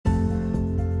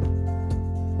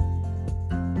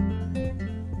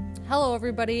Hello,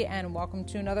 everybody, and welcome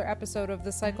to another episode of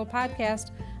the Cycle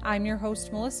Podcast. I'm your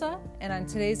host, Melissa, and on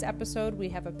today's episode, we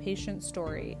have a patient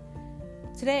story.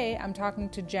 Today, I'm talking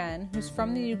to Jen, who's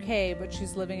from the UK, but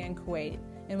she's living in Kuwait.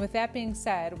 And with that being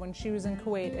said, when she was in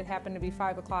Kuwait, it happened to be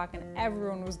 5 o'clock and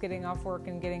everyone was getting off work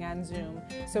and getting on Zoom.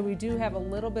 So we do have a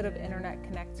little bit of internet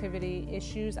connectivity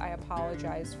issues. I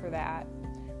apologize for that.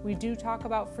 We do talk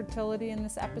about fertility in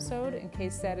this episode. In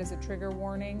case that is a trigger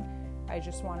warning, I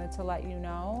just wanted to let you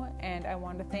know. And I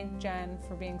want to thank Jen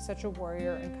for being such a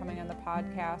warrior and coming on the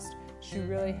podcast. She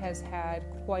really has had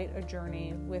quite a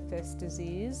journey with this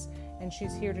disease, and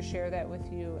she's here to share that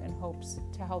with you in hopes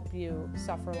to help you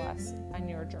suffer less on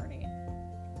your journey.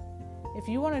 If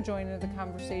you want to join in the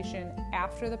conversation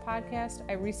after the podcast,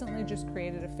 I recently just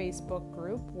created a Facebook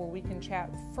group where we can chat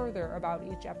further about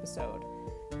each episode.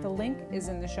 The link is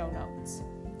in the show notes.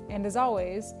 And as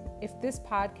always, if this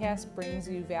podcast brings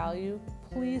you value,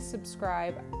 please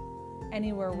subscribe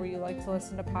anywhere where you like to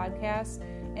listen to podcasts.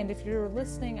 And if you're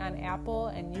listening on Apple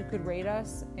and you could rate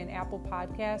us in Apple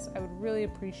Podcasts, I would really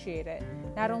appreciate it.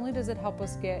 Not only does it help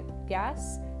us get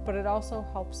guests, but it also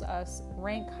helps us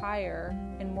rank higher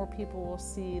and more people will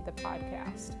see the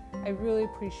podcast. I really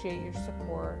appreciate your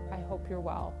support. I hope you're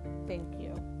well. Thank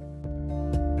you.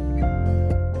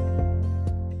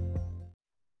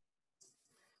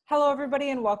 Hello,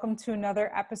 everybody, and welcome to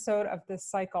another episode of the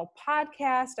Cycle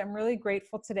Podcast. I'm really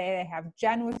grateful today. I have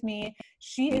Jen with me.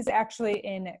 She is actually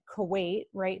in Kuwait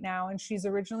right now, and she's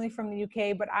originally from the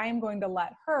UK, but I am going to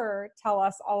let her tell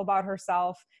us all about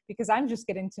herself because I'm just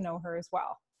getting to know her as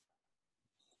well.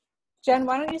 Jen,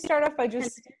 why don't you start off by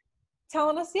just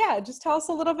telling us, just tell us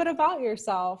a little bit about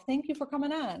yourself. Thank you for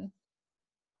coming on.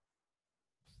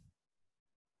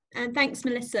 And thanks,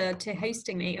 Melissa, to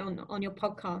hosting me on your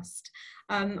podcast.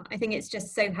 I think it's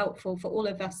just so helpful for all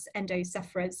of us endo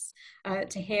sufferers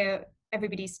to hear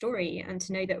everybody's story and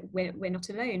to know that we're not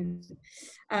alone.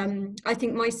 I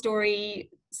think my story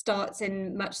starts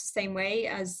in much the same way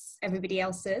as everybody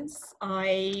else's.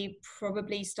 I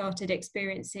probably started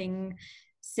experiencing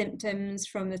symptoms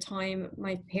from the time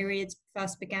my periods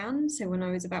first began, so when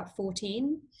I was about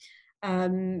 14.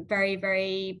 Very,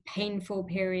 very painful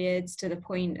periods to the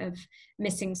point of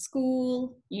missing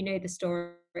school. You know the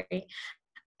story.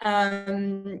 I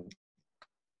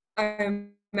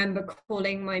remember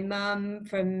calling my mum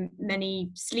from many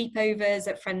sleepovers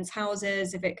at friends'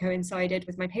 houses if it coincided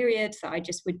with my period, that I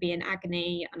just would be in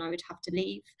agony and I would have to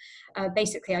leave.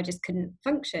 Basically, I just couldn't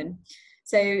function.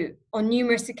 So on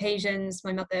numerous occasions,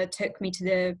 my mother took me to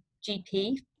the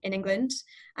GP in England,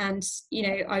 and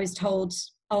I was told,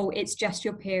 oh, it's just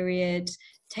your period,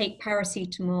 take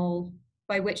paracetamol,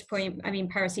 by which point,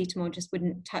 paracetamol just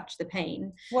wouldn't touch the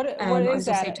pain. What is I was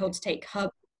that? also told to take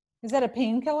hub. Is that a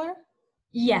painkiller?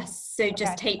 Yes, so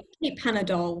just take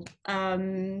Panadol,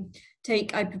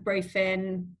 take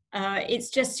ibuprofen. It's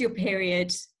just your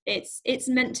period. It's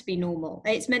meant to be normal.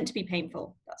 It's meant to be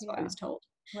painful. That's what I was told.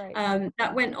 Right.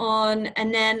 That went on,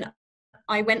 and then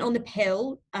I went on the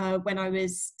pill when I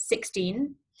was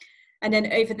 16. And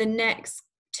then over the next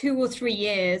 2 or 3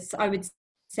 years, I would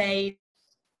say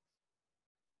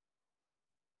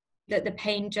that the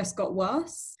pain just got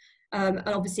worse. And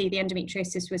obviously the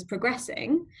endometriosis was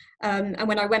progressing. And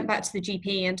when I went back to the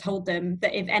GP and told them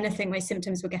that if anything, my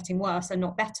symptoms were getting worse and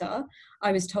not better,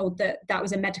 I was told that that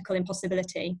was a medical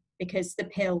impossibility because the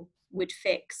pill would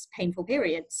fix painful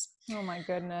periods. Oh my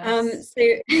goodness.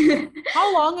 So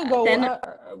how long ago,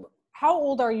 how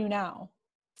old are you now?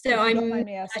 So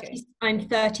I'm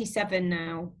 37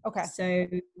 now. Okay. So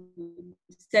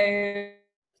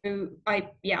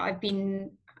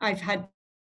I've had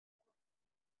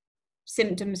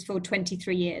symptoms for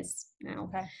 23 years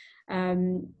now. Okay.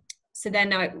 So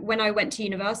then when I went to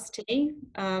university,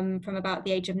 from about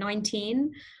the age of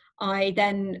 19, I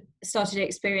then started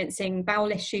experiencing bowel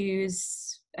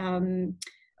issues. I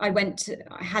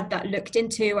had that looked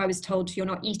into. I was told you're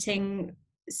not eating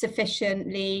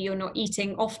sufficiently, you're not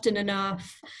eating often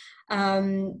enough.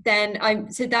 So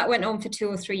that went on for 2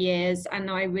 or 3 years,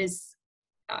 and I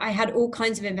had all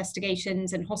kinds of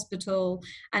investigations in hospital,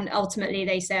 and ultimately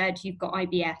they said you've got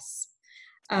IBS.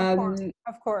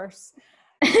 Of course.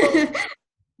 So,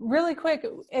 really quick,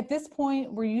 at this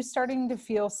point, were you starting to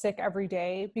feel sick every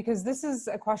day? Because this is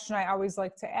a question I always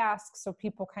like to ask so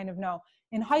people kind of know.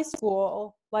 In high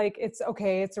school, it's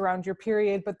okay, it's around your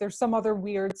period, but there's some other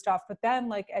weird stuff. But then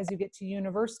as you get to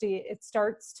university, it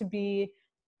starts to be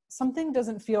something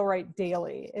doesn't feel right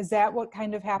daily. Is that what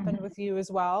kind of happened with you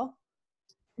as well?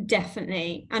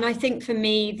 Definitely. And I think for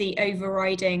me, the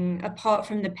overriding, apart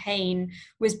from the pain,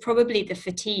 was probably the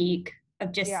fatigue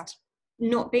of just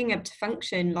not being able to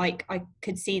function like I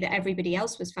could see that everybody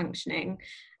else was functioning.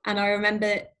 And I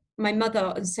remember my mother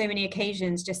on so many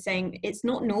occasions just saying, it's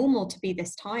not normal to be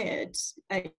this tired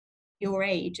at your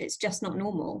age. It's just not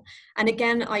normal. And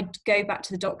again, I'd go back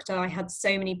to the doctor. I had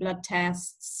so many blood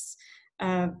tests,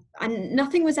 and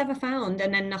nothing was ever found.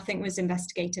 And then nothing was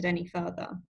investigated any further.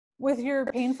 With your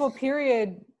painful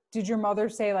period, did your mother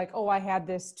say like, oh, I had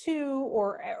this too,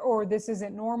 or this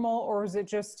isn't normal, or is it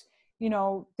just, you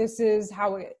know, this is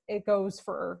how it goes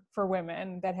for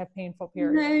women that have painful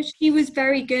periods? No, she was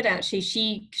very good actually.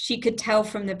 She could tell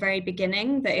from the very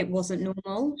beginning that it wasn't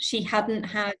normal. She hadn't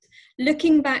had,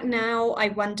 looking back now, I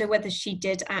wonder whether she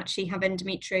did actually have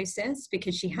endometriosis,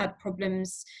 because she had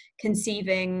problems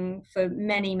conceiving for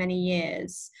many, many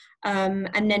years.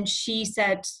 And then she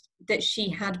said that she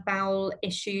had bowel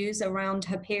issues around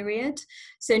her period.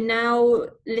 So now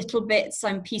little bits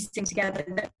I'm piecing together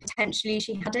that potentially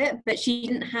she had it, but she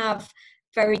didn't have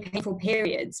very painful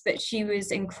periods, but she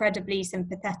was incredibly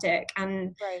sympathetic.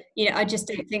 And Right. you know, I just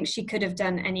don't think she could have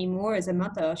done any more as a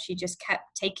mother. She just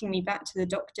kept taking me back to the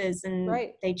doctors, and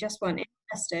Right. they just weren't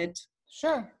interested.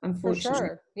 Sure. Unfortunately. For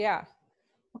sure. Yeah.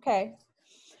 Okay.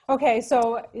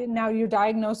 So now you're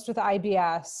diagnosed with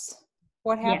IBS.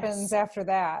 What happens Yes. after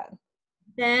that?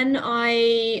 Then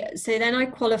I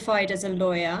qualified as a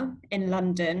lawyer in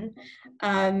London.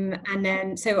 And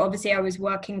then, so obviously I was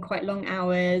working quite long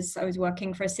hours. I was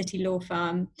working for a city law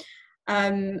firm.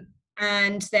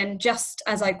 And then just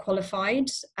as I qualified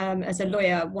as a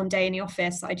lawyer, one day in the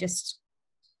office, I just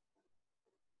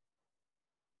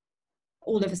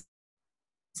all of a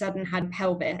sudden had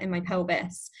pelvis in my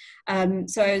pelvis.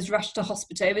 So I was rushed to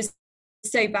hospital. It was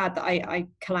so bad that I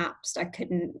collapsed. I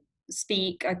couldn't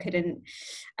speak. I couldn't.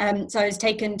 So I was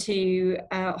taken to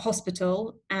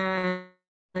hospital,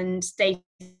 and they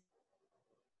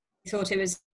thought it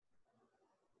was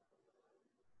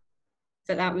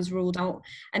that was ruled out.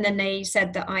 And then they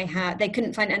said that they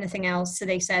couldn't find anything else. So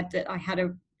they said that I had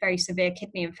a very severe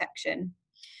kidney infection.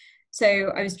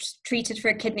 So I was treated for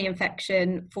a kidney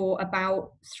infection for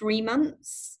about 3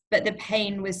 months, but the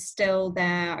pain was still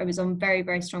there. I was on very,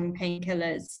 very strong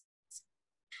painkillers.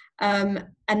 And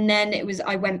then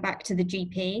I went back to the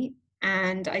GP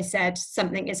and I said,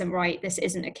 something isn't right. This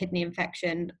isn't a kidney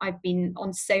infection. I've been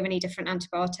on so many different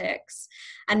antibiotics.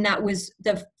 And that was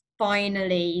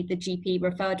finally the GP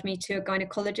referred me to a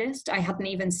gynecologist. I hadn't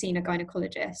even seen a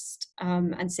gynecologist.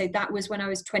 And so that was when I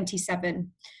was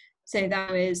 27. So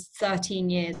that was 13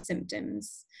 years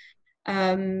symptoms.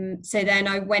 So then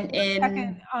I went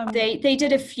in, they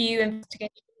did a few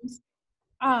investigations.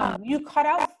 You cut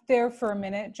out there for a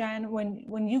minute, Jen.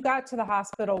 When you got to the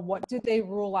hospital, what did they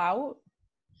rule out?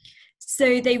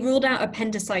 So they ruled out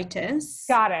appendicitis.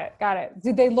 Got it.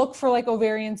 Did they look for like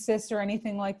ovarian cysts or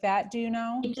anything like that? Do you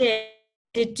know? They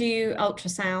did do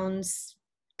ultrasounds,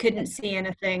 couldn't see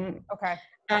anything. Okay.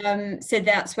 So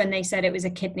that's when they said it was a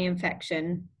kidney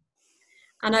infection.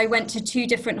 And I went to 2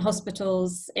 different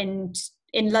hospitals in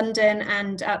London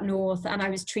and up north, and I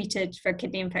was treated for a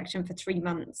kidney infection for 3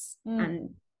 months.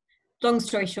 And long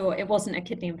story short, it wasn't a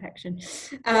kidney infection.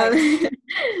 So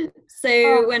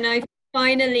when I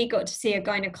finally got to see a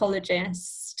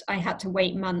gynecologist, I had to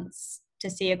wait months to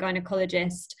see a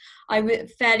gynecologist.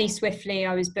 Fairly swiftly,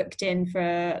 I was booked in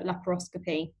for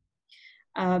laparoscopy.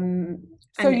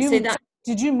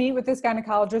 Did you meet with this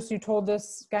gynecologist? You told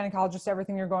this gynecologist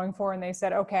everything you're going for, and they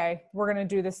said, okay, we're going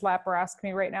to do this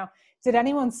laparoscopy right now. Did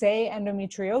anyone say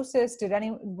endometriosis?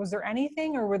 Was there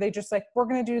anything, or were they just like, we're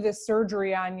going to do this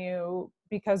surgery on you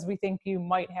because we think you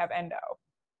might have endo?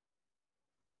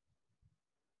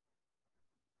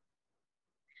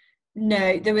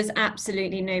 No, there was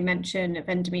absolutely no mention of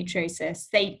endometriosis.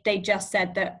 They just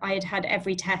said that I had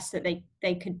every test that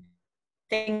they could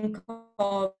think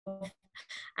of,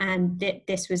 and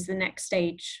this was the next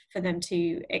stage for them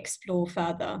to explore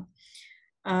further.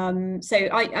 So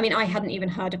I hadn't even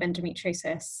heard of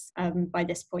endometriosis by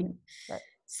this point. Right.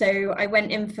 So I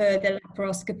went in for the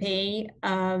laparoscopy,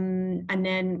 and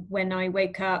then when I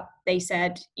woke up, they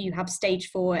said, you have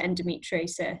stage 4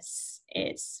 endometriosis.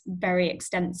 It's very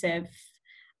extensive.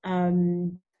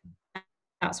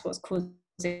 That's what's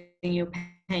causing your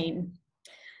pain.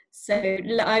 So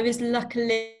I was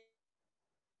luckily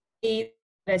a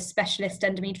specialist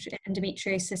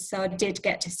endometriosis, so I did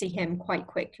get to see him quite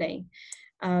quickly.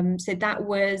 So that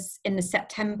was in the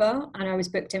September, and I was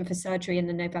booked in for surgery in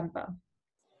the November.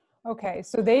 Okay,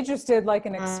 so they just did like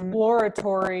an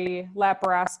exploratory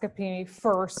laparoscopy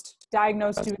first,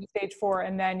 diagnosed you with stage 4,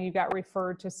 and then you got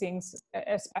referred to seeing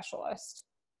a specialist.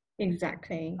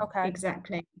 Exactly. Okay.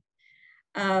 Exactly.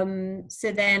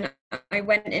 So then I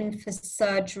went in for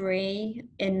surgery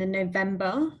in the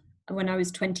November when I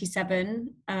was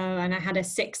 27, and I had a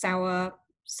 6-hour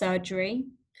surgery.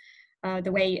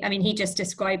 He just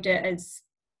described it as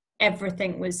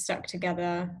everything was stuck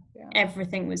together. Yeah.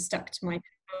 Everything was stuck to my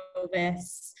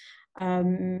pelvis,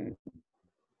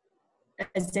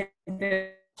 as if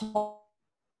all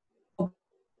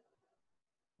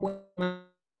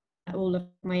of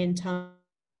my internal.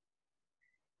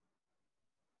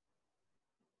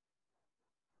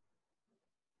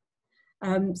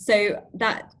 So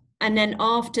that, and then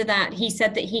after that, he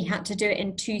said that he had to do it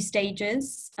in 2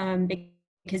 stages,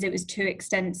 because it was too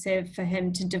extensive for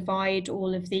him to divide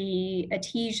all of the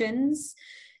adhesions.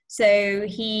 So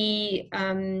he,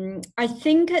 I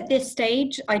think at this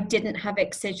stage, I didn't have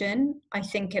excision. I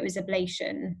think it was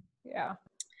ablation. Yeah.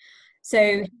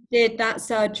 So he did that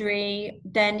surgery.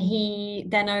 Then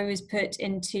I was put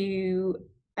into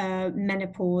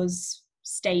menopause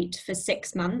state for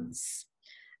 6 months.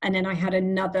 And then I had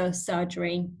another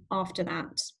surgery after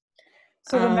that.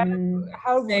 So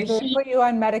they put you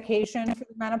on medication for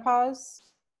the menopause?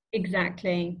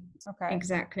 Exactly. Okay.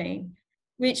 Exactly.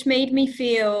 Which made me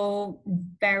feel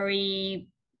very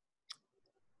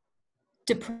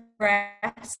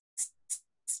depressed.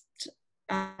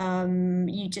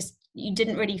 You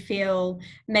didn't really feel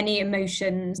many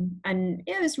emotions, and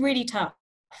it was really tough,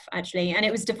 actually. And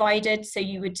it was divided, so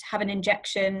you would have an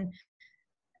injection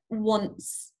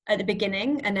once at the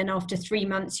beginning, and then after 3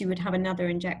 months you would have another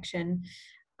injection.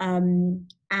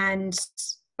 And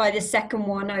by the second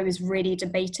one, I was really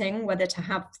debating whether to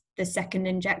have the second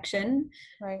injection.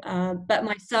 Right. But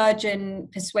my surgeon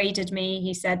persuaded me.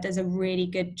 He said there's a really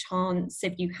good chance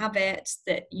if you have it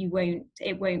that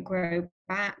it won't grow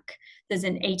back. There's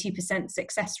an 80%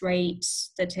 success rate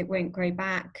that it won't grow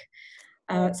back.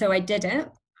 So I did it.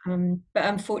 But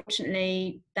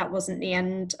unfortunately, that wasn't the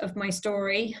end of my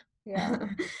story. Yeah.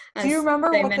 Do you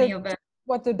remember so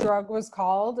what the drug was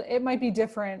called? It might be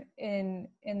different in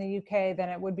the UK than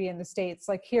it would be in the States.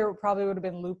 Like here, it probably would have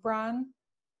been Lupron.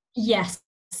 Yes,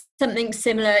 something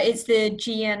similar. It's the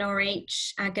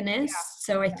GnRH agonist. Yeah.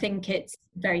 So I think it's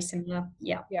very similar,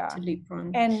 to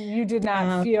Lupron. And you did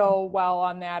not feel well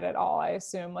on that at all, I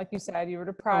assume. Like you said, you were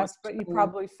depressed, but you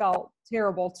probably felt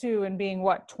terrible too. And being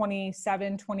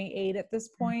 27, 28 at this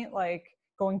point, like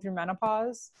going through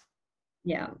menopause.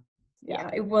 Yeah.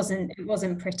 It wasn't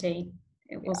pretty.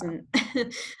 It wasn't.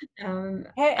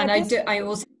 I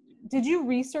also. Did you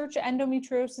research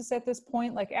endometriosis at this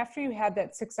point? Like after you had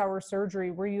that 6-hour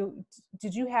surgery,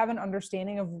 did you have an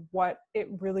understanding of what it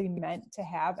really meant to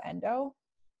have endo?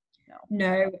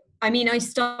 No. I mean, I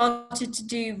started to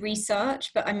do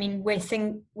research, but I mean,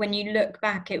 when you look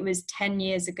back, it was 10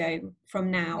 years ago from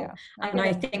now. Yeah, and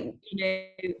I think,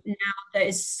 now there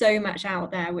is so much out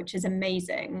there, which is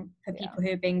amazing for people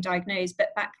who are being diagnosed.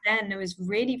 But back then there was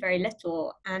really very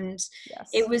little. And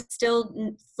it was still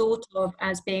thought of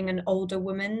as being an older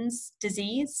woman's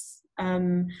disease.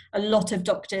 A lot of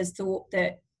doctors thought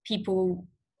that people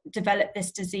develop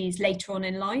this disease later on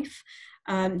in life.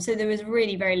 So there was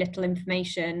really very little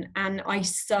information, and I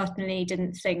certainly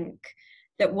didn't think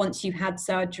that once you had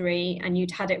surgery and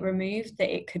you'd had it removed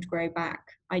that it could grow back.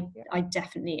 I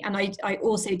definitely, and I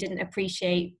also didn't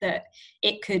appreciate that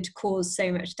it could cause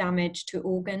so much damage to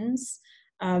organs.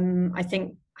 I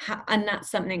think, and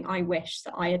that's something I wish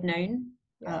that I had known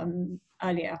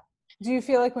earlier. Do you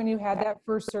feel like when you had that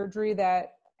first surgery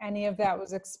that any of that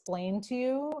was explained to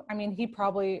you? I mean, he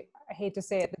probably, I hate to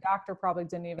say it, the doctor probably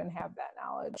didn't even have that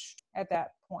knowledge at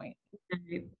that point.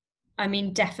 I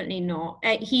mean, definitely not.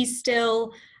 He's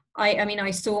still,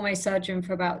 I saw my surgeon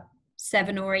for about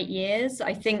 7 or 8 years.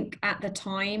 I think at the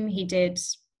time he did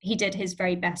his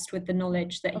very best with the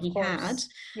knowledge that he had.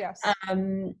 Yes.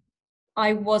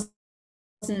 I wasn't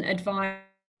advised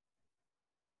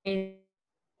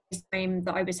time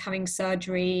that I was having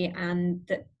surgery and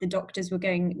that the doctors were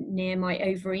going near my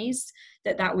ovaries,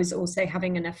 that was also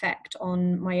having an effect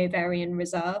on my ovarian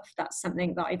reserve. That's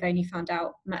something that I've only found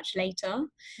out much later.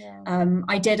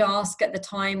 I did ask at the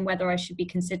time whether I should be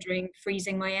considering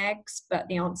freezing my eggs, but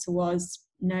the answer was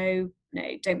no,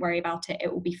 don't worry about it,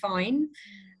 it will be fine.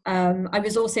 I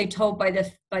was also told by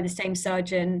the same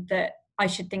surgeon that I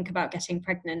should think about getting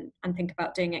pregnant and think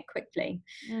about doing it quickly.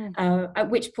 At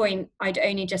which point I'd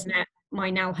only just met my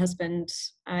now husband.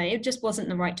 It just wasn't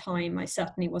the right time. I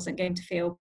certainly wasn't going to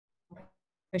feel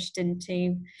pushed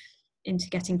into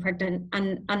getting pregnant,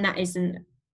 and that isn't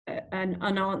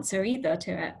an answer either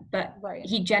to it. But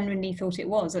he genuinely thought it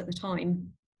was at the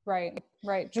time. Right.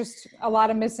 Just a lot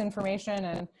of misinformation,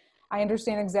 and I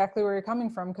understand exactly where you're coming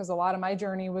from, because a lot of my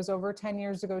journey was over 10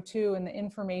 years ago too. And the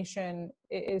information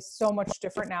is so much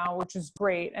different now, which is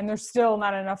great. And there's still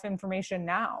not enough information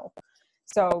now.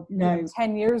 So No.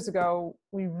 10 years ago,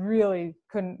 we really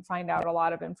couldn't find out a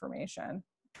lot of information.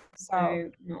 So,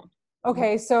 No, not.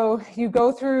 Okay. So you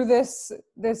go through this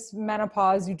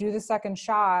menopause, you do the second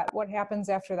shot. What happens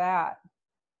after that?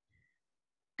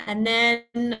 And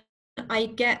then I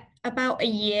get about a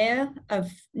year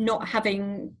of not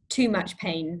having too much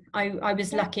pain. I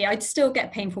was lucky. I'd still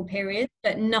get painful periods,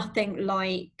 but nothing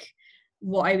like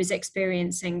what I was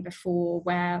experiencing before,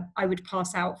 where I would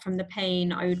pass out from the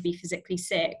pain, I would be physically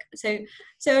sick. So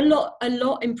a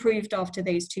lot improved after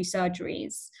those two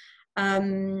surgeries.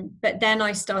 But then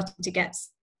I started to get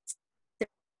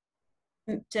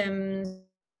symptoms,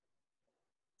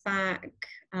 back,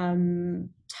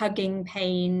 tugging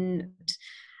pain.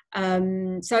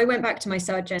 So I went back to my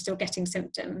surgeon, still getting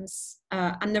symptoms.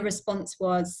 And the response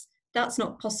was, that's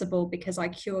not possible because I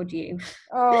cured you.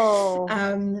 Oh.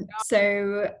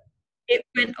 So it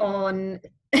went on.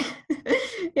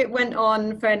 It went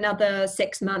on for another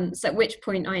 6 months, at which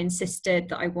point I insisted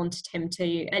that I wanted him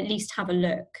to at least have a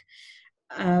look.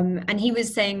 And he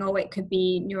was saying, oh, it could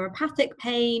be neuropathic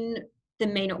pain. There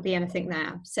may not be anything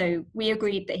there. So we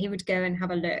agreed that he would go and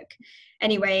have a look.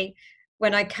 Anyway,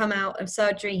 when I come out of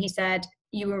surgery, he said,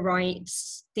 you were right,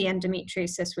 the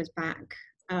endometriosis was back.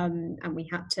 And we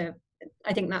had to,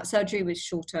 I think that surgery was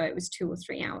shorter, it was 2 or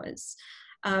 3 hours.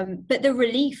 But the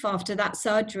relief after that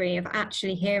surgery of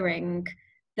actually hearing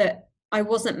that I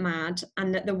wasn't mad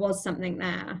and that there was something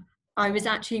there, I was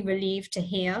actually relieved to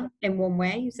hear in one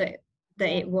way that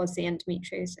it was the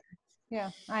endometriosis. Yeah,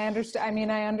 I understand. I mean,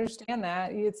 I understand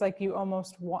that. It's like you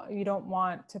don't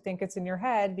want to think it's in your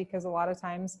head, because a lot of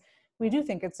times we do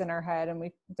think it's in our head and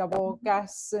we double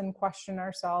guess and question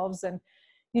ourselves. And,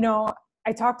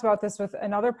 I talked about this with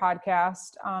another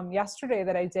podcast yesterday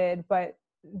that I did, but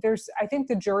I think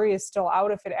the jury is still out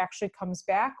if it actually comes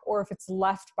back or if it's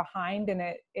left behind and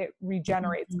it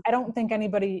regenerates. I don't think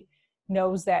anybody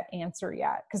knows that answer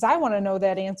yet, because I want to know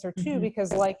that answer too,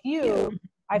 because like you,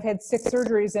 I've had 6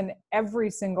 surgeries and every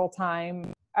single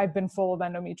time I've been full of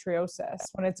endometriosis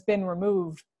when it's been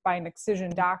removed by an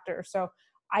excision doctor. So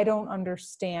I don't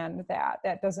understand that.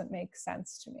 That doesn't make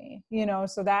sense to me,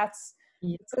 so that's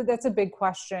a big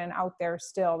question out there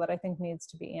still that I think needs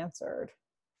to be answered.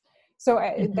 So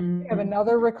you have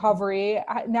another recovery.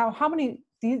 Now,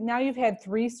 now you've had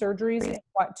 3 surgeries in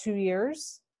 2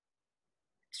 years?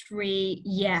 3,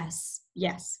 yes,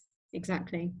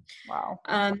 exactly. Wow.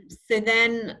 So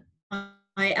then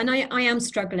I am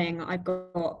struggling. I've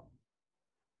got,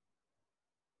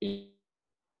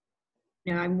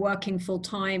 I'm working full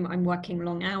time. I'm working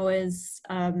long hours.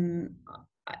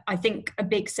 I think a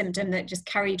big symptom that just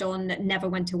carried on, that never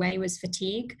went away, was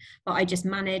fatigue. But I just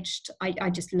managed. I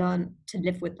just learned to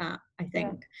live with that, I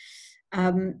think.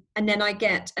 Yeah. And then I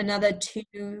get another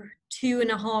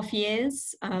 2.5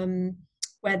 years.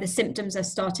 Where the symptoms are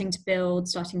starting to build.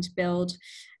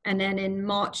 And then in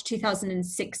March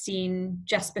 2016,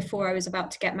 just before I was about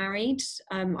to get married,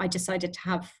 I decided to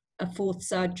have a 4th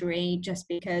surgery, just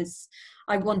because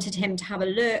I wanted him to have a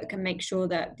look and make sure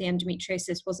that the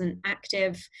endometriosis wasn't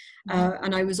active.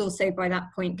 And I was also by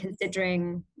that point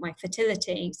considering my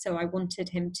fertility. So I wanted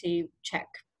him to check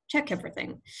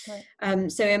everything.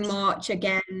 Right. So in March,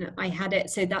 again, I had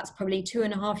it. So that's probably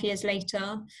 2.5 years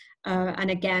later. And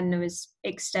again, there was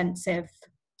extensive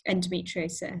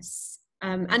endometriosis.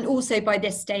 And also by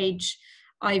this stage,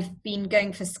 I've been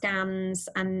going for scans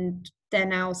and they're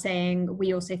now saying,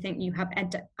 we also think you have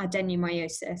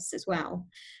adenomyosis as well.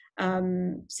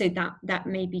 So that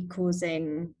may be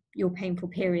causing your painful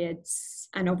periods.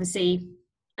 And obviously,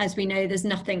 as we know, there's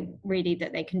nothing really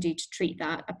that they can do to treat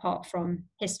that apart from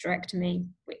hysterectomy,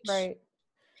 which right.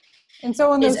 And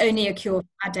so is only a cure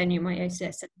for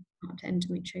adenomyosis and not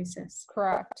endometriosis.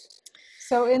 Correct.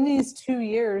 So in these 2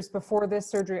 years before this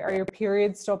surgery, are your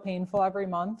periods still painful every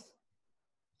month?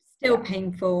 Still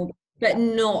painful, but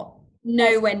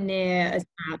nowhere near as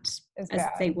bad as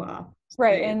they were.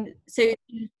 Right. And so it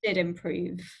did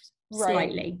improve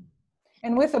slightly.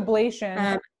 And with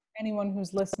ablation, anyone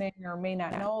who's listening or may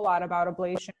not know a lot about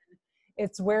ablation,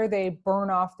 it's where they burn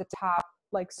off the top,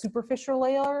 like superficial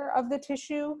layer of the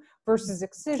tissue, versus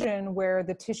excision, where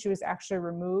the tissue is actually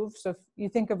removed. So if you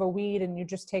think of a weed and you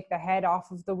just take the head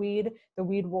off of the weed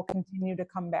will continue to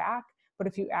come back. But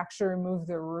if you actually remove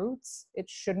the roots, it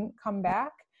shouldn't come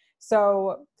back.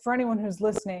 So for anyone who's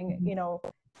listening,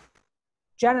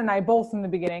 Jen and I both in the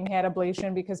beginning had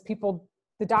ablation because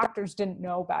the doctors didn't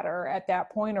know better at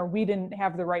that point, or we didn't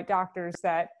have the right doctors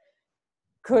that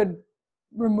could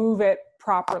remove it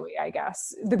properly, I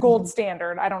guess. The gold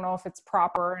standard. I don't know if it's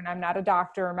proper, and I'm not a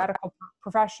doctor or medical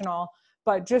professional,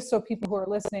 but just so people who are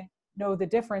listening know the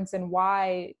difference and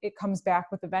why it comes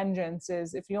back with a vengeance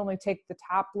is if you only take the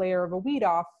top layer of a weed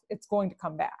off, it's going to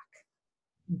come back.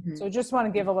 So just want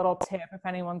to give a little tip if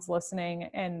anyone's listening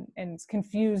and is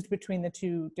confused between the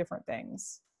two different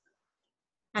things.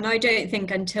 And I don't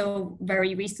think until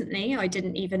very recently, I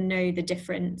didn't even know the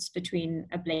difference between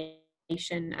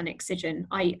ablation and excision.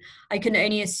 I can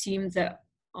only assume that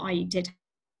I did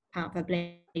have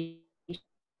ablation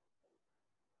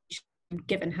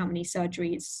given how many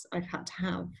surgeries I've had to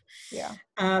have. Yeah.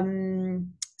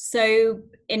 So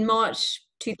in March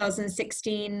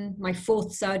 2016, my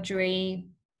fourth surgery,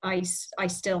 I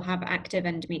still have active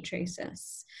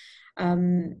endometriosis.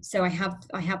 So I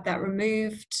have that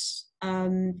removed.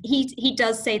 He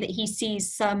does say that he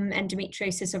sees some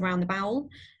endometriosis around the bowel,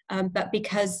 but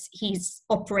because he's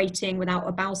operating without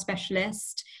a bowel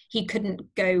specialist, he couldn't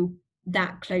go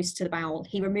that close to the bowel.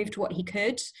 He removed what he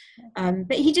could,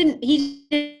 but he didn't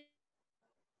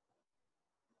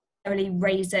really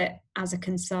raise it as a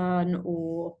concern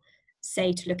or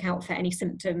say to look out for any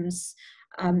symptoms.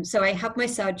 So I have my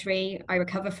surgery, I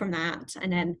recover from that,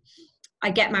 and then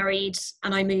I get married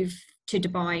and I move to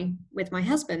Dubai with my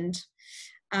husband.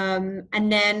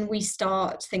 And then we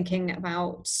start thinking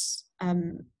about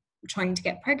trying to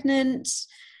get pregnant.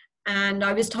 And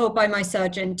I was told by my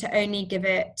surgeon to only give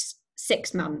it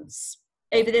 6 months.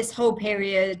 Over this whole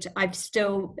period,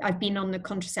 I've been on the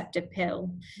contraceptive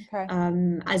pill, Okay.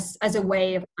 as a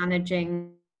way of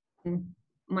managing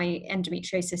my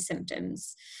endometriosis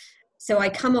symptoms. So I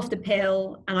come off the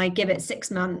pill and I give it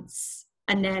 6 months,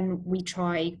 and then we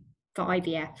try for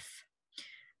IVF.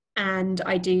 And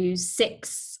I do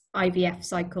 6 IVF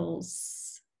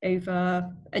cycles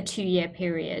over a 2-year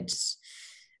period.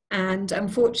 And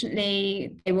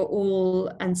unfortunately, they were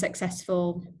all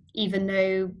unsuccessful. Even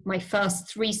though my first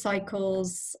 3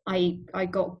 cycles, I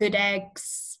got good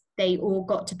eggs, they all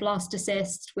got to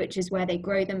blastocyst, which is where they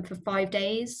grow them for 5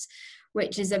 days,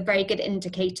 which is a very good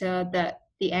indicator that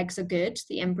the eggs are good,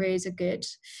 the embryos are good,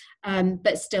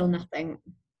 but still nothing.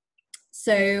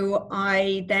 So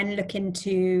I then look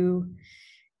into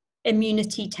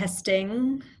immunity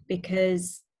testing,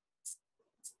 because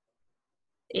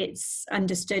it's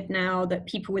understood now that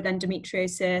people with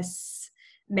endometriosis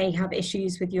may have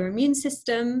issues with your immune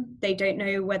system. They don't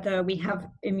know whether we have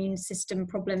immune system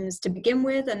problems to begin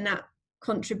with, and that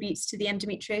contributes to the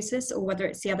endometriosis, or whether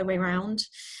it's the other way around.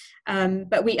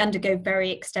 But we undergo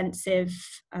very extensive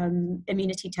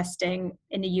immunity testing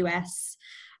in the US.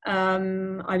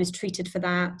 I was treated for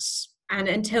that. And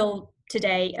until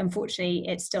today, unfortunately,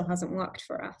 it still hasn't worked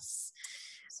for us.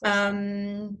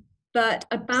 But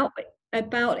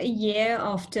about a year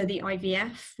after the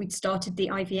IVF, we'd started the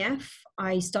IVF,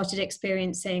 I started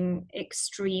experiencing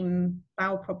extreme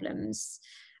bowel problems.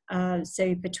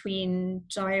 So between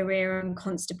diarrhea and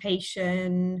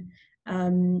constipation,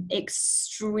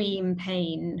 extreme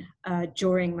pain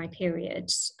during my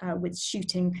period, with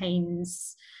shooting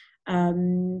pains.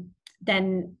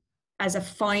 Then as a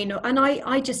final, and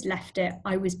I just left it.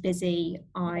 I was busy.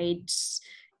 I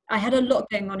had a lot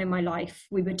going on in my life.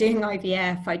 We were doing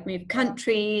IVF, I'd moved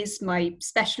countries, my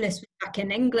specialist was back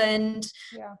in England.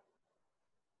 Yeah.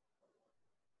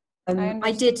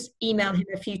 I did email him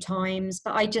a few times,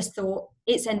 but I just thought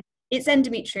it's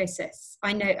endometriosis.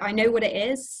 I know what it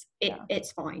is.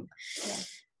 It's fine. Yeah.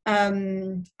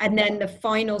 And then the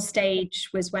final stage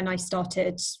was when I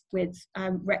started with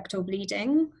rectal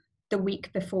bleeding the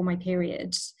week before my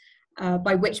period,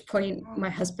 by which point my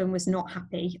husband was not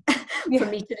happy for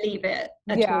me to leave it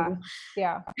at all.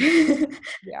 Yeah.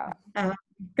 Yeah.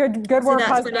 Good work. So that's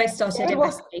husband. when I started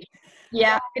investigating.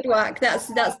 Yeah, good work. That's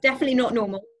definitely not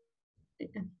normal.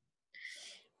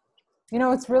 You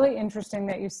know, it's really interesting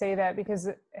that you say that, because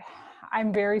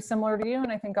I'm very similar to you.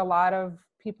 And I think a lot of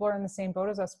people are in the same boat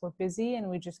as us. We're busy and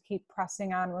we just keep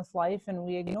pressing on with life, and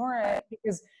we ignore it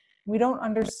because we don't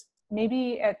understand.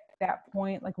 Maybe at that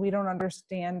point, like, we don't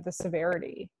understand the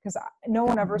severity, because no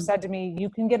one ever said to me, you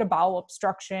can get a bowel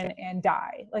obstruction and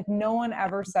die. Like, no one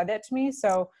ever said it to me.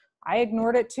 So I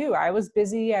ignored it too. I was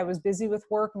busy with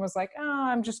work and was like, oh,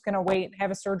 I'm just going to wait and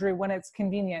have a surgery when it's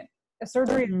convenient. A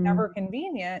surgery is never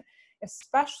convenient,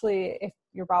 especially if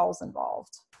your bowel's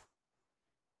involved.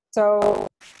 So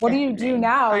what do you do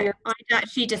now? I'd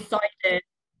actually decided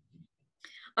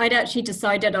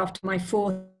after my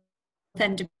 4th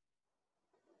endometriosis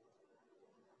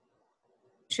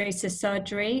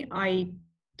surgery,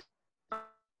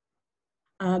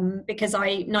 because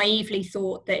I naively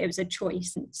thought that it was a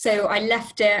choice. So I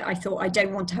left it. I thought, I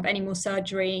don't want to have any more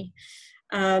surgery.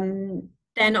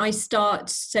 Then I'm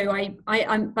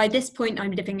by this point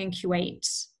I'm living in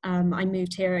Kuwait. I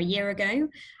moved here a year ago,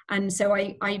 and so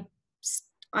I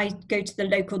go to the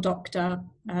local doctor.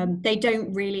 They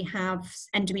don't really have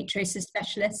endometriosis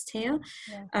specialists here,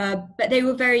 but they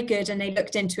were very good, and they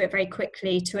looked into it very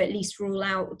quickly to at least rule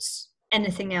out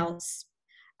anything else.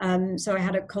 So I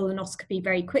had a colonoscopy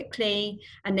very quickly,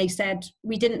 and they said,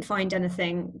 we didn't find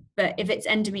anything, but if it's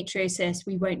endometriosis,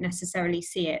 we won't necessarily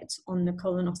see it on the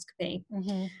colonoscopy.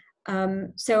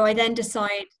 So I then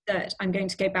decide that I'm going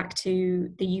to go back to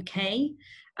the UK,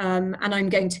 and I'm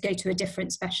going to go to a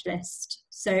different specialist.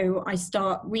 So I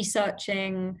start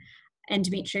researching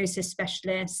endometriosis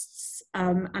specialists,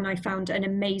 and I found an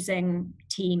amazing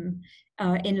team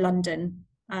in London.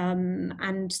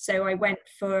 And so I went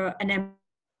for an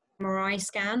MRI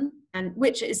scan, and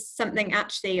which is something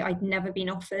actually I'd never been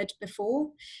offered before.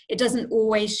 It doesn't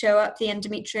always show up the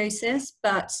endometriosis,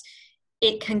 but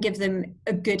it can give them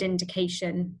a good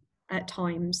indication at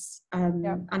times.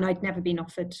 And I'd never been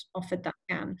offered that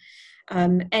scan.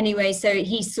 Anyway,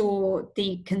 so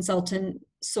the consultant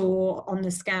saw on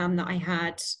the scan that I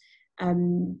had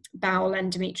bowel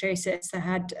endometriosis. I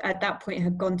had at that point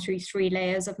had gone through 3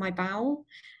 layers of my bowel.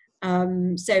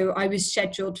 So I was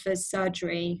scheduled for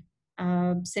surgery.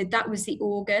 So that was the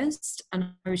August,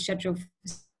 and I was scheduled for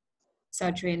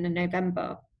surgery in the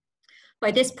November.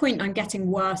 By this point, I'm getting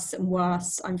worse and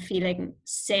worse. I'm feeling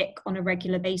sick on a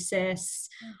regular basis.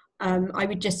 I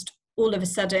would just all of a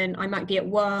sudden, I might be at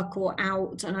work or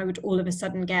out, and I would all of a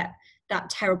sudden get that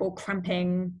terrible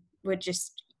cramping.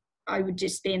 I would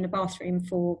just be in the bathroom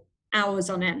for hours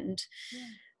on end.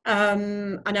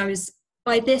 And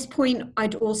by this point,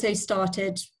 I'd also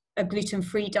started a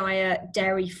gluten-free diet,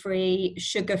 dairy-free,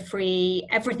 sugar-free,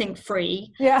 everything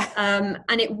free. And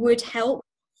it would help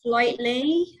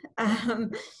slightly,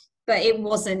 but it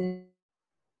wasn't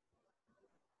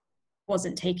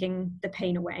taking the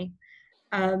pain away.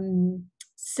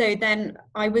 So then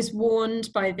I was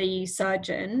warned by the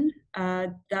surgeon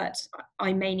that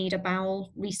I may need a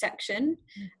bowel resection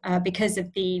because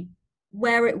of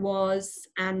where it was,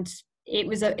 and it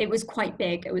was quite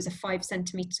big. It was a 5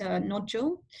 centimeter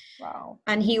nodule. Wow.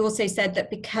 And he also said that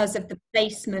because of the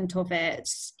placement of it,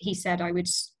 he said I would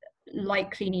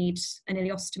likely need an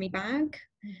ileostomy bag.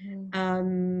 For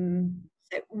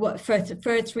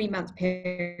a 3-month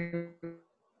period.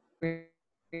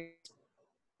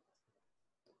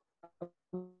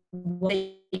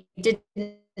 They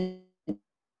didn't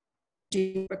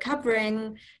do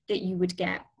recovering, that you would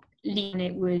get lean.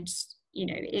 It would,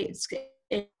 it's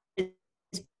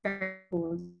very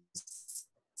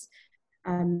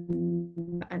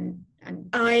and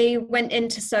I went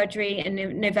into surgery in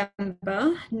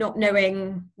November, not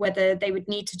knowing whether they would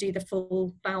need to do the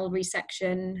full bowel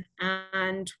resection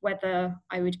and whether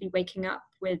I would be waking up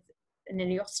with an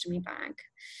ileostomy bag.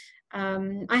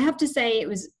 I have to say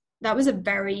that was a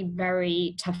very,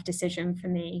 very tough decision for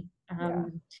me.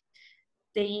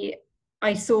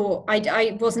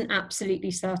 I wasn't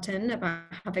absolutely certain about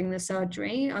having the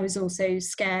surgery. I was also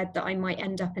scared that I might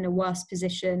end up in a worse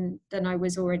position than I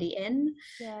was already in.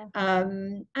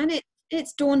 And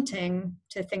it's daunting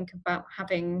to think about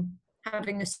having a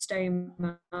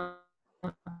stoma,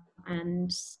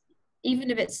 and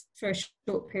even if it's for a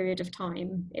short period of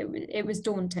time, it was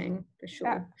daunting for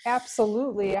sure.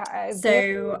 Absolutely.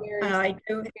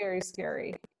 Very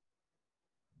scary.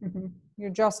 Mm-hmm.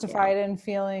 You're justified in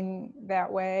feeling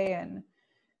that way, and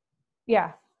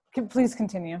please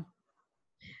continue.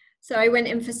 So I went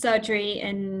in for surgery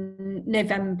in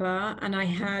November, and I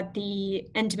had the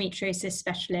endometriosis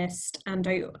specialist, and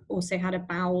I also had a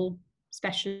bowel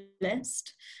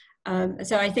specialist.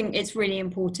 So I think it's really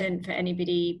important for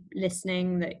anybody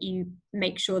listening that you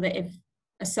make sure that if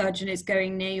a surgeon is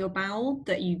going near your bowel,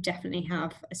 that you definitely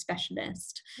have a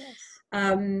specialist.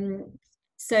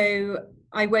 So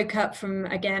I woke up from,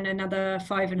 again, another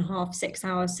 5.5-6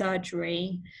 hour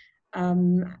surgery.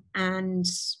 And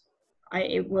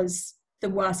it was the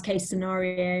worst case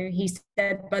scenario. He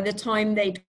said by the time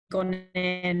they'd gone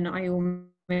in, I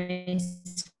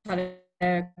almost had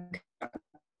a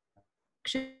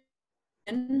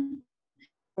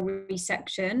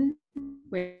resection,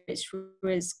 which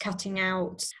was cutting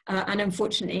out. And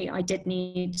unfortunately, I did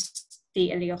need the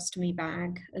ileostomy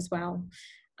bag as well.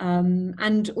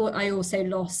 And I also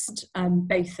lost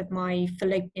both of my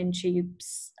fallopian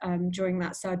tubes during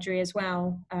that surgery as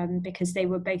well, because they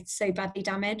were both so badly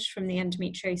damaged from the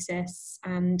endometriosis,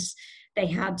 and they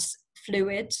had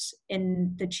fluid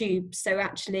in the tube. So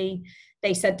actually,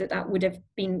 they said that would have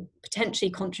been potentially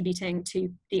contributing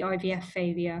to the IVF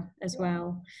failure as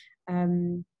well.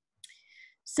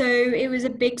 So it was a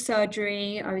big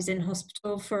surgery. I was in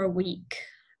hospital for a week.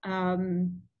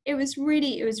 It was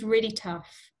really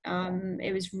tough.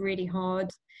 It was really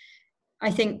hard. I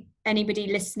think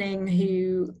anybody listening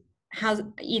who has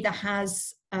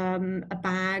a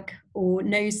bag or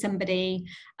knows somebody,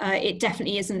 it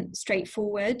definitely isn't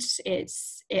straightforward. It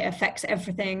affects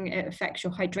everything. It affects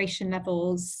your hydration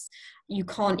levels. You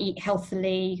can't eat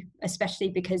healthily, especially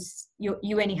because you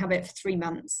only have it for 3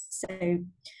 months. So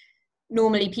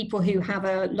normally people who have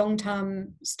a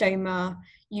long-term stoma,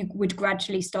 you would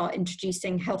gradually start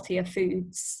introducing healthier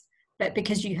foods. But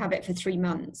because you have it for 3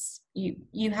 months,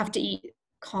 you have to eat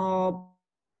carb,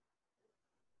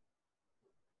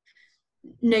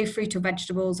 no fruit or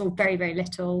vegetables, or very, very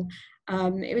little.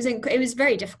 It was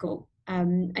very difficult.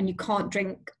 And you can't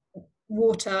drink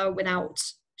water without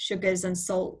sugars and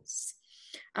salts.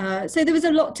 So there was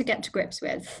a lot to get to grips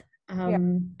with.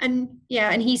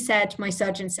 And he said, my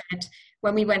surgeon said,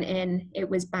 when we went in, it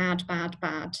was bad.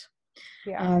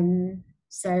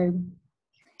 So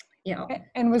yeah.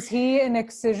 And was he an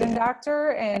excision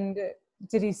doctor? And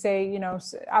did he say, you know,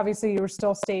 obviously you were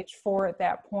still stage 4 at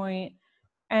that point,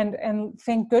 and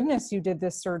thank goodness you did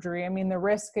this surgery. I mean, the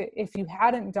risk if you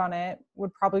hadn't done it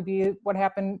would probably be what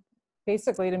happened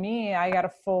basically to me. I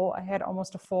had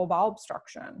almost a full bowel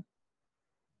obstruction.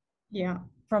 Yeah.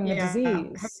 From the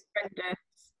disease.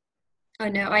 I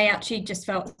know. I actually just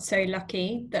felt so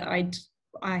lucky that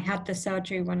I had the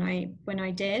surgery when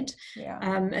I did.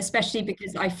 Especially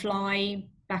because I fly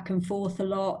back and forth a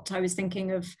lot. I was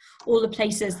thinking of all the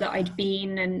places that I'd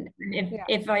been, and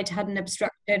if I'd had an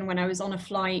obstruction when I was on a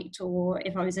flight, or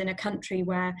if I was in a country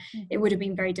where it would have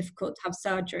been very difficult to have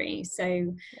surgery.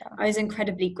 So I was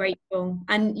incredibly grateful.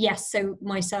 And yes, so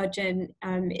my surgeon,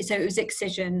 so it was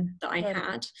excision that I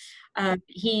had.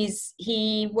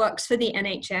 He works for the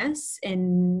NHS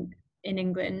in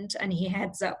England, and he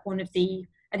heads up one of the,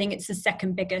 I think it's the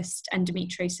second biggest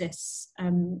endometriosis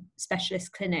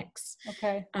specialist clinics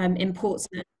in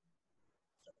Portsmouth.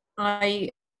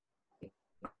 But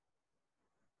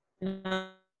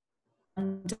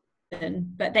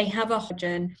they have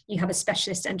you have a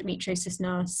specialist endometriosis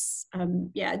nurse.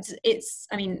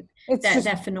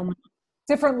 They're phenomenal.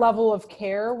 Different level of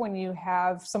care when you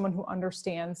have someone who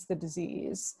understands the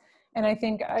disease. And I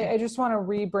think I just want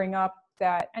to bring up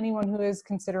that anyone who is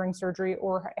considering surgery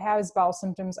or has bowel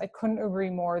symptoms, I couldn't agree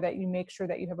more that you make sure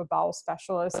that you have a bowel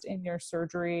specialist in your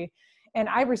surgery. And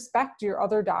I respect your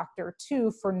other doctor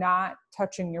too for not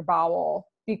touching your bowel,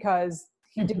 because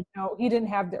he didn't know, he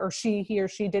or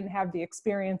she didn't have the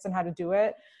experience in how to do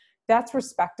it. That's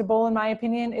respectable in my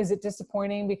opinion. Is it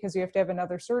disappointing because you have to have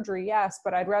another surgery? Yes,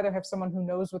 but I'd rather have someone who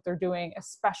knows what they're doing,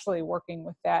 especially working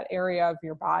with that area of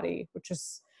your body, which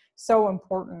is so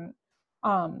important.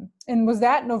 And was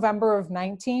that November of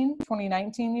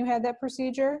 2019 you had that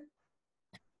procedure?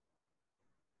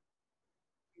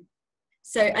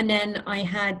 So, and then I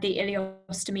had the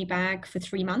ileostomy bag for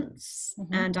 3 months,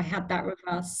 and I had that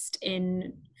reversed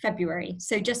in February.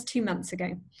 So just 2 months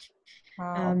ago.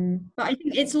 Wow. But I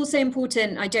think it's also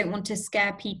important, I don't want to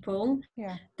scare people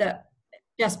that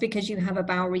just because you have a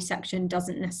bowel resection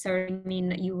doesn't necessarily mean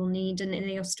that you will need an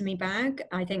ileostomy bag.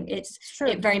 I think it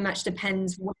very much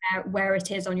depends where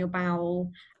it is on your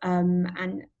bowel,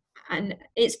 and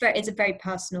it's very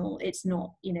personal. It's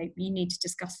not, you need to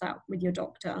discuss that with your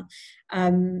doctor.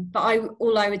 But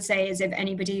all I would say is if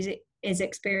anybody is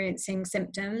experiencing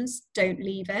symptoms, don't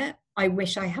leave it. I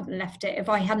wish I hadn't left it. If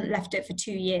I hadn't left it for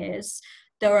 2 years,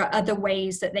 there are other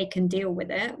ways that they can deal with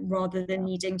it rather than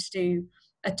needing to do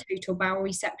a total bowel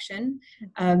resection.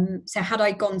 So had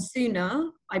I gone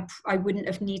sooner, I wouldn't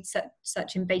have needed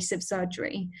such invasive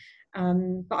surgery.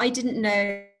 But I didn't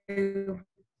know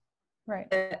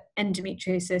that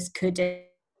endometriosis could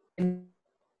invade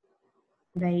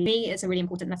me. It's a really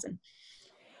important lesson.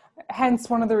 Hence,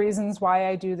 one of the reasons why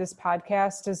I do this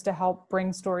podcast is to help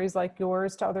bring stories like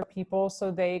yours to other people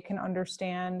so they can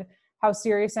understand how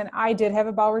serious. And I did have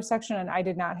a bowel resection, and I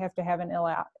did not have to have an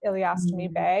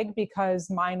ileostomy bag because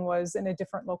mine was in a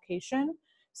different location.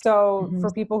 So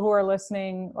for people who are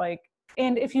listening,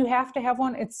 and if you have to have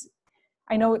one,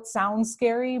 I know it sounds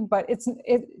scary, but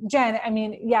Jen, I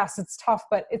mean, yes, it's tough,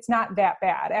 but it's not that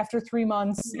bad. After 3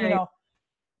 months,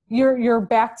 you're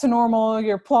back to normal.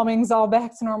 Your plumbing's all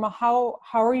back to normal. How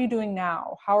are you doing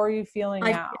now? How are you feeling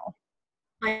now?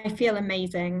 I feel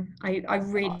amazing. I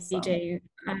really do.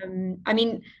 I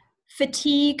mean,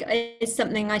 fatigue is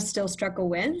something I still struggle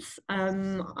with.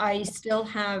 I still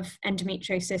have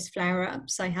endometriosis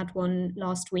flare-ups. I had one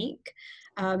last week.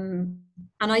 And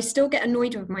I still get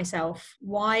annoyed with myself.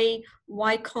 Why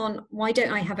don't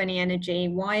I have any energy?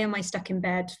 Why am I stuck in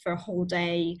bed for a whole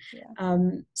day?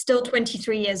 Still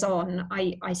 23 years on,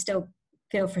 I still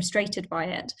feel frustrated by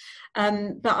it.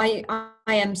 But I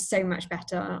am so much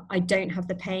better. I don't have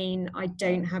the pain. I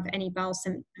don't have any bowel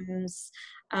symptoms.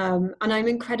 And I'm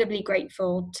incredibly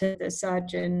grateful to the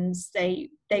surgeons. They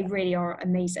really are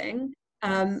amazing.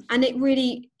 And it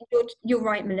really, you're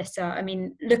right, Melissa. I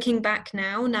mean, looking back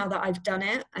now that I've done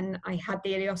it and I had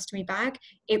the ileostomy bag,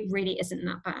 it really isn't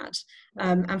that bad.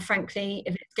 And frankly,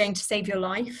 if it's going to save your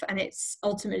life and it's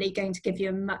ultimately going to give you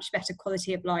a much better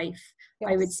quality of life,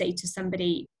 I would say to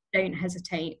somebody, don't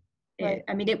hesitate.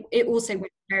 It also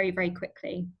went very, very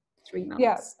quickly. 3 months.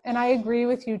 Yes. And I agree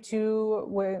with you too,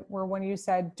 where when you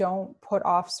said, don't put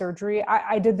off surgery,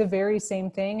 I did the very same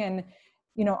thing. And,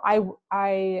 you know,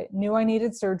 I knew I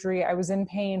needed surgery. I was in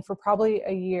pain for probably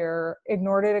a year,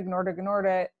 ignored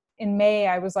it. In May,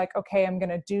 I was like, okay, I'm going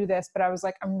to do this. But I was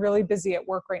like, I'm really busy at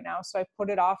work right now. So I put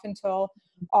it off until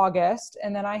August.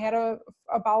 And then I had a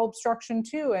bowel obstruction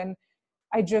too. And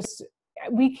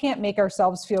we can't make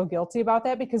ourselves feel guilty about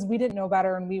that because we didn't know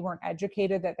better and we weren't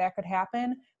educated that could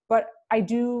happen. But I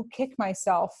do kick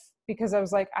myself because I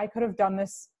was like, I could have done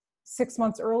this 6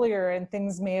 months earlier and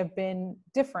things may have been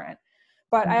different.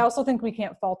 But I also think we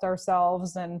can't fault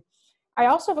ourselves. And I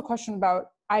also have a question about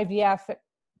IVF.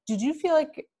 Did you feel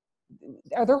like,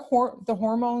 are there the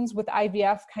hormones with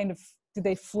IVF do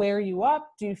they flare you up?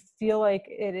 Do you feel like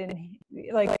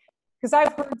because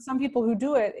I've heard some people who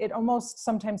do it, it almost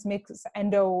sometimes makes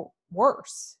endo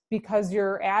worse because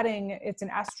it's an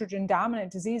estrogen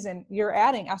dominant disease and you're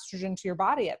adding estrogen to your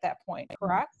body at that point,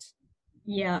 correct?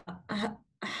 Yeah,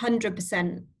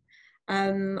 100%.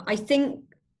 I think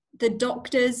the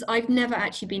doctors, I've never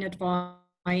actually been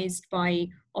advised by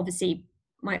obviously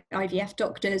my IVF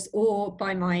doctors or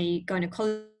by my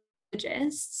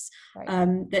gynecologists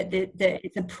that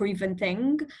it's a proven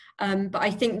thing. But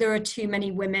I think there are too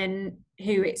many women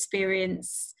who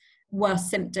experience worse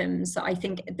symptoms. So I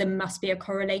think there must be a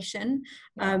correlation.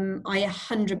 I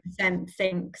 100%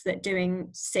 think that doing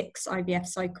 6 IVF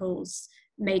cycles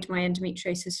made my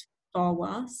endometriosis far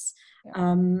worse.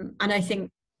 And I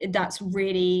think that's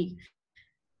really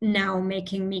now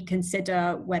making me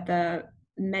consider whether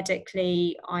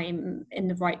medically I'm in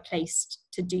the right place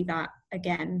to do that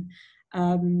again,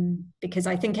 because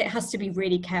I think it has to be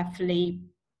really carefully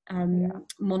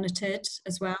monitored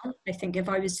as well. I think if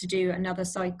I was to do another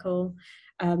cycle,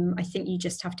 I think you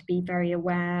just have to be very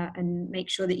aware and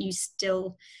make sure that you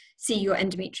still see your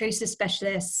endometriosis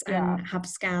specialists and have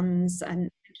scans and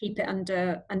keep it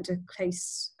under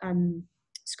close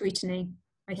scrutiny,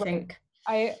 I think.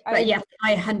 But yeah,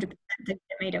 I 100% think it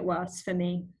made it worse for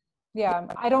me. Yeah,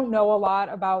 I don't know a lot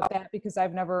about that because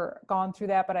I've never gone through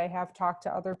that, but I have talked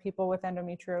to other people with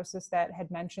endometriosis that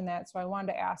had mentioned that. So I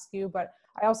wanted to ask you, but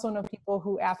I also know people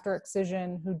who after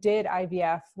excision who did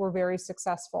IVF were very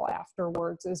successful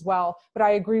afterwards as well. But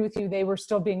I agree with you, they were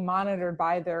still being monitored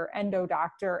by their endo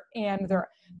doctor and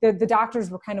the doctors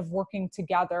were kind of working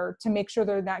together to make sure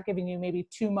they're not giving you maybe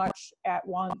too much at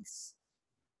once.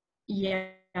 Yeah,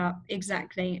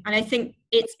 exactly. And I think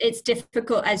it's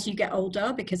difficult as you get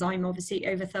older because I'm obviously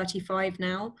over 35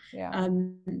 now. So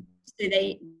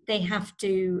they have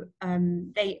to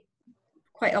they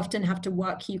quite often have to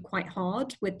work you quite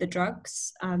hard with the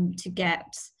drugs to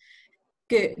get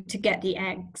the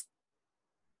eggs.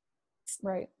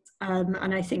 Right.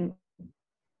 And I think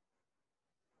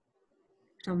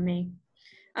on me.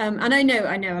 And I know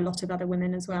a lot of other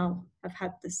women as well have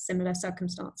had the similar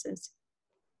circumstances.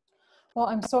 Well,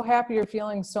 I'm so happy you're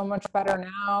feeling so much better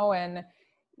now. And,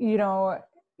 you know,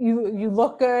 you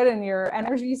look good and your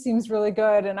energy seems really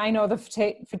good. And I know the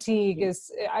fatigue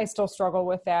I still struggle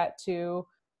with that too.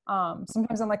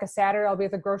 Sometimes on like a Saturday, I'll be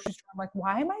at the grocery store. I'm like,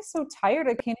 why am I so tired?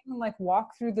 I can't even like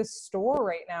walk through this store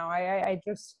right now.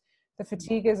 The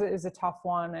fatigue is a tough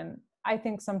one. And I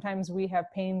think sometimes we have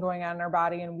pain going on in our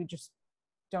body and we just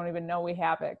don't even know we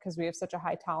have it because we have such a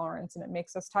high tolerance and it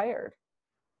makes us tired.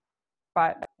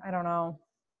 But I don't know.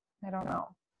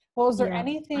 Well, is there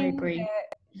anything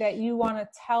that you want to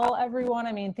tell everyone?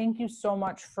 I mean, thank you so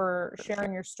much for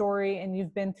sharing your story, and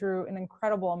you've been through an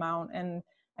incredible amount. And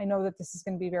I know that this is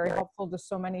going to be very helpful to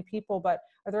so many people, but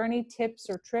are there any tips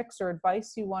or tricks or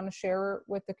advice you want to share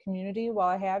with the community while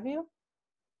I have you?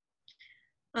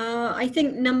 I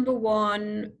think number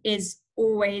one is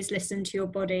always listen to your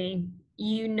body.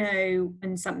 You know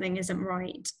when something isn't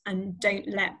right, and don't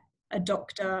let a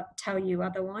doctor tell you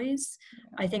otherwise.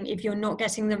 I think if you're not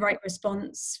getting the right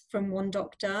response from one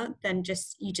doctor, then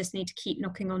you just need to keep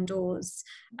knocking on doors,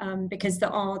 because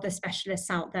there are the specialists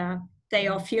out there. They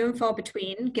are few and far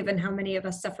between, given how many of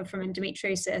us suffer from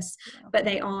endometriosis, but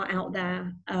they are out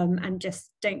there, and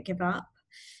just don't give up.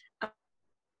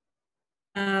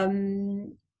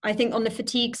 I think on the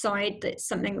fatigue side, that's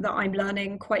something that I'm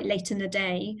learning quite late in the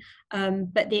day,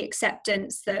 but the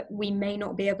acceptance that we may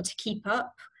not be able to keep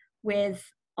up with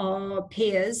our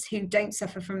peers who don't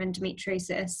suffer from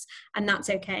endometriosis, and that's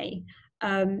okay.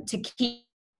 To keep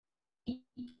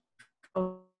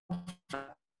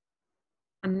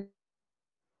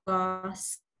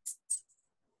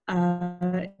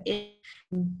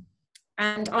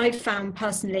and I've found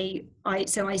personally, I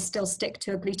still stick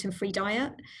to a gluten-free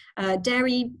diet.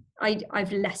 Dairy,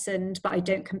 I've lessened, but I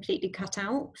don't completely cut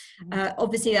out.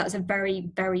 Obviously, that's a very,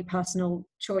 very personal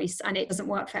choice, and it doesn't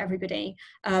work for everybody.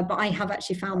 But I have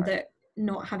actually found that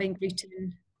not having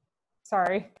gluten.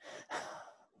 Sorry.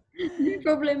 No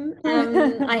problem.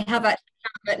 I have actually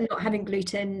found that not having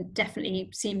gluten definitely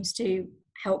seems to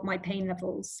help my pain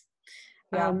levels.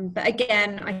 But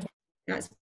again, I think that's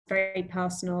very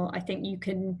personal. I think you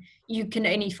can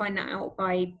only find that out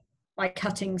by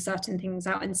cutting certain things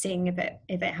out and seeing if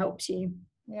it helps you.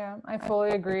 Yeah, I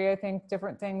fully agree. I think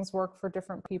different things work for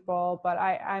different people, but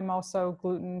I'm also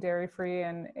gluten, dairy free,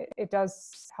 and it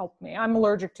does help me. I'm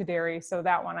allergic to dairy, so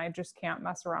that one I just can't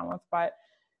mess around with, but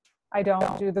I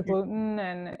don't do the gluten.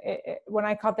 And when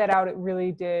I cut that out, it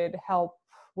really did help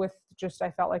with just,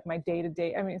 I felt like my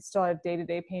day-to-day, I mean, it still had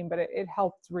day-to-day pain, but it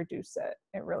helped reduce it.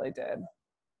 It really did.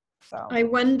 So I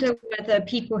wonder whether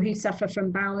people who suffer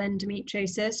from bowel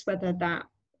endometriosis, whether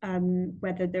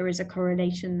there is a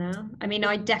correlation there. I mean,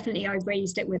 I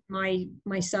raised it with my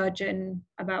surgeon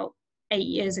about 8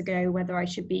 years ago, whether I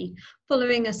should be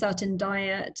following a certain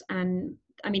diet. And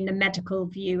I mean, the medical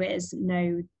view is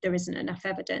no, there isn't enough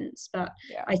evidence. But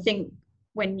I think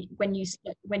when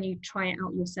you try it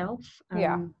out yourself,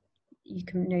 you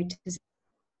can notice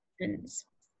difference.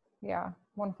 Yeah,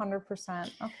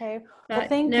 100%. Okay. Well,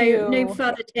 thank you. No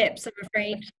further tips, I'm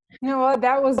afraid. No, well,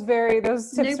 those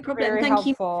tips were very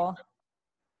helpful.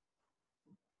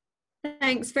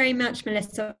 Thanks very much,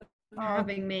 Melissa, for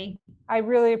having me. I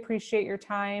really appreciate your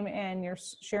time and your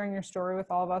sharing your story with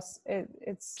all of us.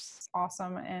 It's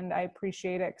awesome, and I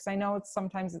appreciate it because I know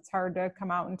sometimes it's hard to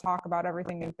come out and talk about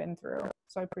everything you've been through.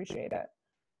 So I appreciate it.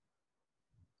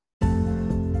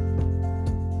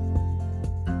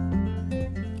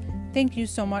 Thank you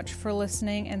so much for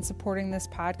listening and supporting this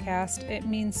podcast. It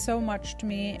means so much to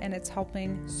me, and it's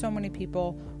helping so many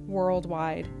people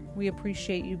worldwide. We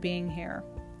appreciate you being here.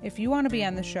 If you want to be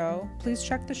on the show, please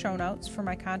check the show notes for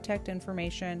my contact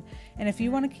information. And if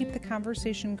you want to keep the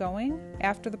conversation going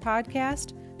after the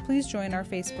podcast, please join our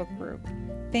Facebook group.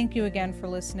 Thank you again for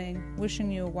listening. Wishing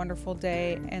you a wonderful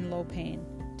day and low pain.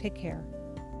 Take care.